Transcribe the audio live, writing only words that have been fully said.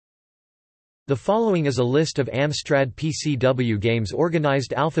The following is a list of Amstrad PCW games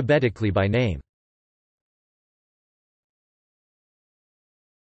organized alphabetically by name.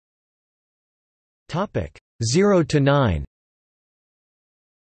 Topic 0 to 9.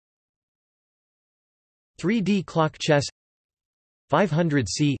 3D clock chess.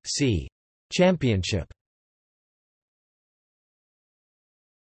 500c Championship.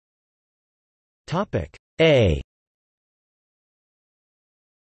 Topic A.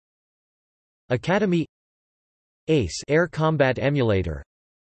 Academy. Ace Air Combat Emulator.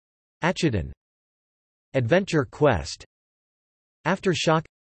 Achidon. Adventure Quest. Aftershock.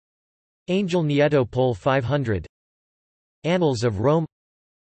 Angel Nieto Pol 500. Annals of Rome.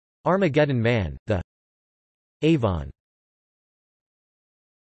 Armageddon Man, The Avon.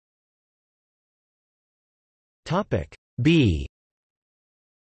 Topic B.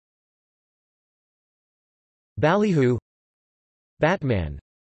 Ballyhoo. Batman.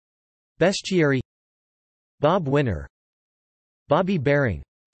 Bestiary. Bob Winner. Bobby Bearing.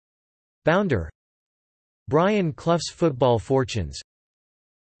 Bounder. Brian Clough's Football Fortunes.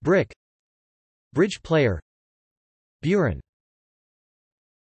 Brick. Bridge Player. Buren.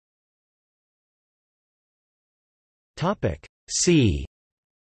 Topic C.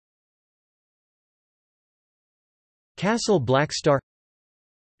 Castle Blackstar.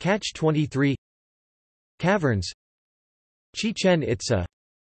 Catch 23. Caverns. Chichen Itza.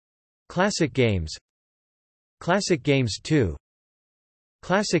 Classic Games. Classic Games 2.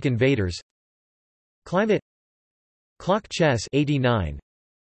 Classic Invaders. Climate. Clock Chess 89.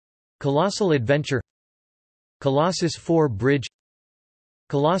 Colossal Adventure. Colossus 4 Bridge.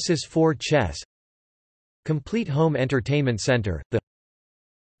 Colossus 4 Chess. Complete Home Entertainment Center, The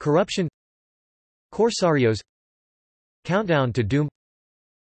Corruption. Corsarios. Countdown to Doom.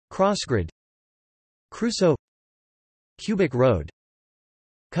 Crossgrid. Crusoe. Cubic Road.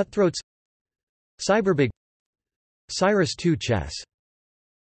 Cutthroats. Cyberbig. Cyrus 2 Chess.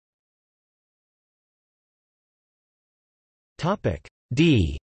 Topic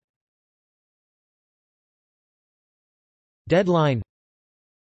D. Deadline.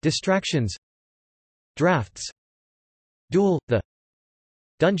 Distractions. Drafts. Duel, The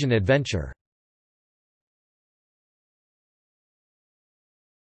Dungeon Adventure.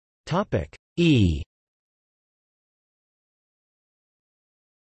 Topic E.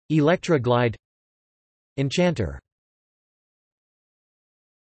 Electra Glide. Enchanter.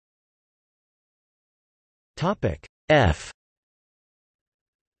 Topic F.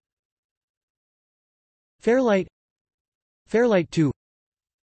 Fairlight. Fairlight 2.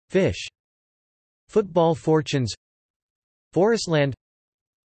 Fish. Football Fortunes. Forestland.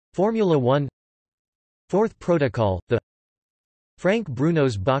 Formula 1. Fourth Protocol, The Frank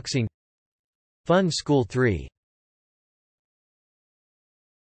Bruno's Boxing. Fun School 3.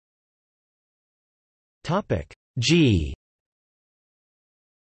 Topic G.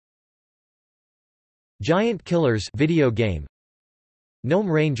 Giant Killers video game. Gnome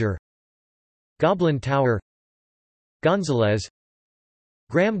Ranger. Goblin Tower. Gonzalez.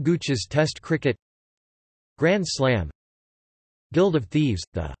 Graham Gooch's Test Cricket. Grand Slam. Guild of Thieves,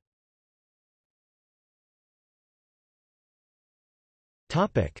 The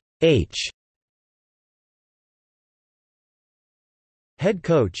Topic H. Head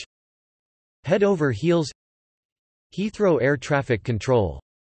Coach. Head Over Heels. Heathrow Air Traffic Control.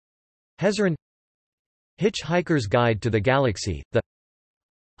 Hezron. Hitchhiker's Guide to the Galaxy, The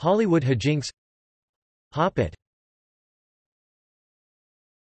Hollywood Hijinks. Hop It.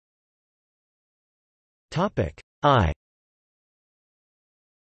 Topic I.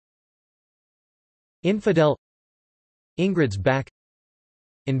 Infidel. Ingrid's Back.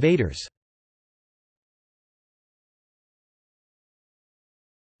 Invaders.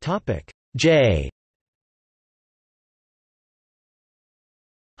 Topic J.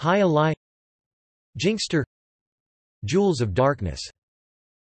 High Ally. Jinxter. Jewels of Darkness.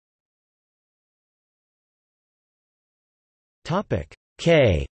 Topic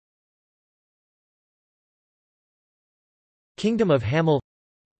K. Kingdom of Hamel.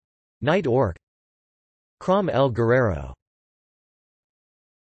 Night Orc. Crom El Guerrero.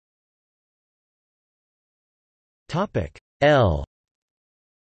 Topic L.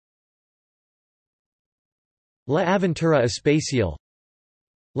 La Aventura Espacial.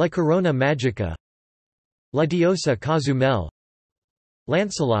 La Corona Magica. La Diosa Cozumel.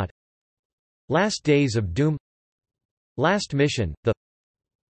 Lancelot. Last Days of Doom. Last Mission, The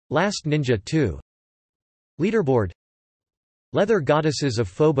Last Ninja 2. Leaderboard. Leather Goddesses of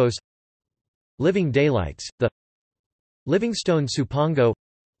Phobos. Living Daylights, The Livingstone Supongo.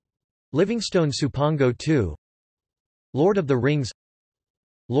 Livingstone Supongo 2. Lord of the Rings.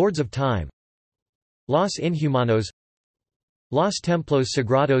 Lords of Time. Los Inhumanos, Los Templos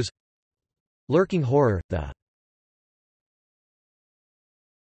Sagrados, Lurking Horror, the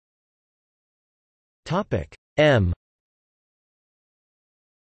M.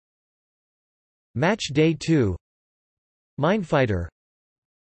 Match Day 2, Mindfighter,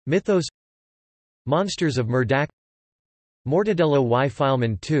 Mythos, Monsters of Murdak, Mortadelo y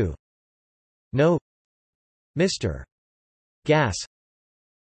Fileman 2, No, Mr. Gas,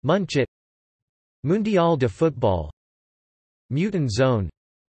 Munchit, Mundial de Football, Mutant Zone,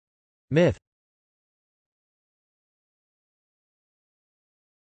 Myth.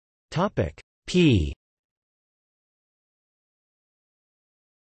 P.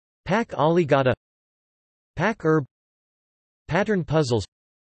 Pack Oligata, Pack Herb, Pattern Puzzles,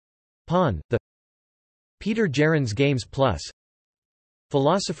 Pawn, the Peter Gerrans Games Plus,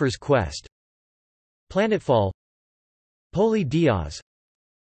 Philosopher's Quest, Planetfall, Poli Diaz,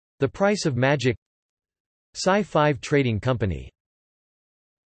 The Price of Magic, Sci-5 Trading Company.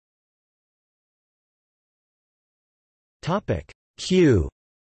 Q.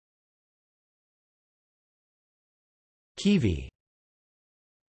 Kiwi.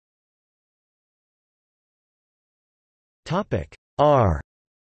 R.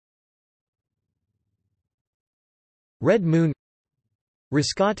 Red Moon,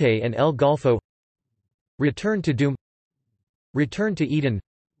 Rescate and El Golfo, Return to Doom, Return to Eden,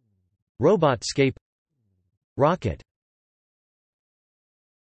 Robotscape, Rocket.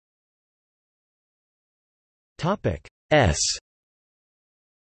 S.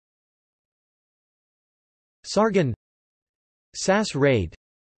 Sargon, Sass Raid,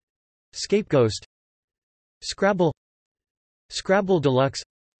 Scapegoat, Scrabble, Scrabble Deluxe,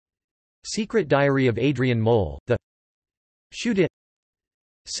 Secret Diary of Adrian Mole, The Shoot It,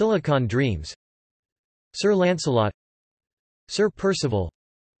 Silicon Dreams, Sir Lancelot, Sir Percival,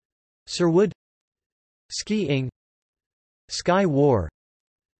 Sir Wood, Ski-ing, Sky War,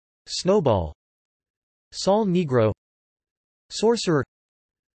 Snowball, Sol Negro, Sorcerer,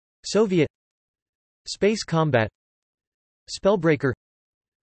 Soviet, Space Combat, Spellbreaker,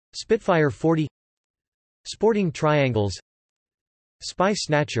 Spitfire 40, Sporting Triangles, Spy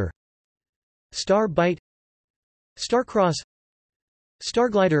Snatcher, Star Bite, Starcross,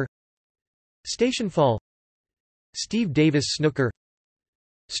 Starglider, Stationfall, Steve Davis Snooker,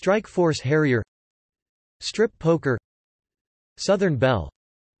 Strike Force Harrier, Strip Poker, Southern Belle,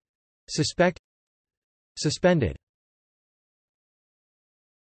 Suspect, Suspended.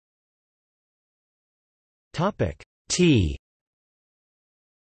 T.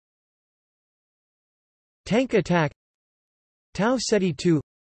 Tank Attack, Tau Ceti 2,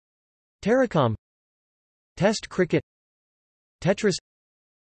 Terracom, Test Cricket, Tetris,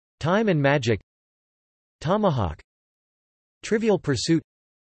 Time and Magic, Tomahawk, Trivial Pursuit,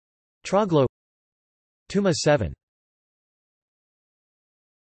 Troglo, Tuma 7.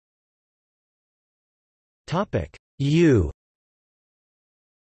 U.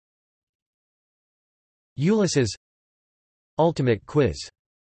 Ulysses, Ultimate Quiz.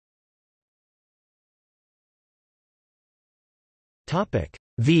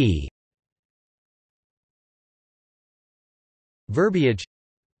 V. Verbiage,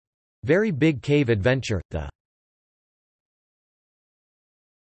 Very Big Cave Adventure, The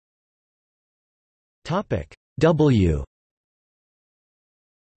W.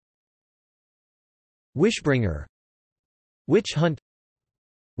 Wishbringer, Witch Hunt,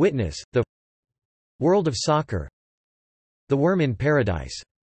 Witness, The World of Soccer, The Worm in Paradise.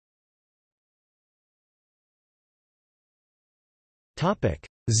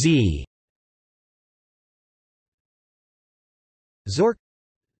 Z. Zork,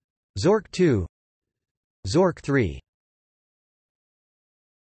 Zork 2, Zork 3.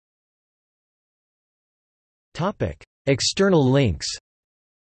 External links.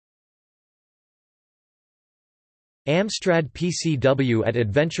 Amstrad PCW at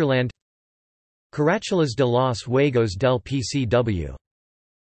Adventureland, Carachulas de los Juegos del PCW.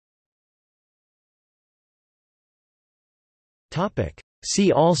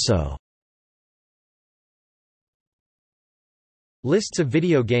 See also: Lists of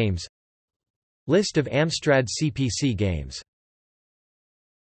video games, List of Amstrad CPC games.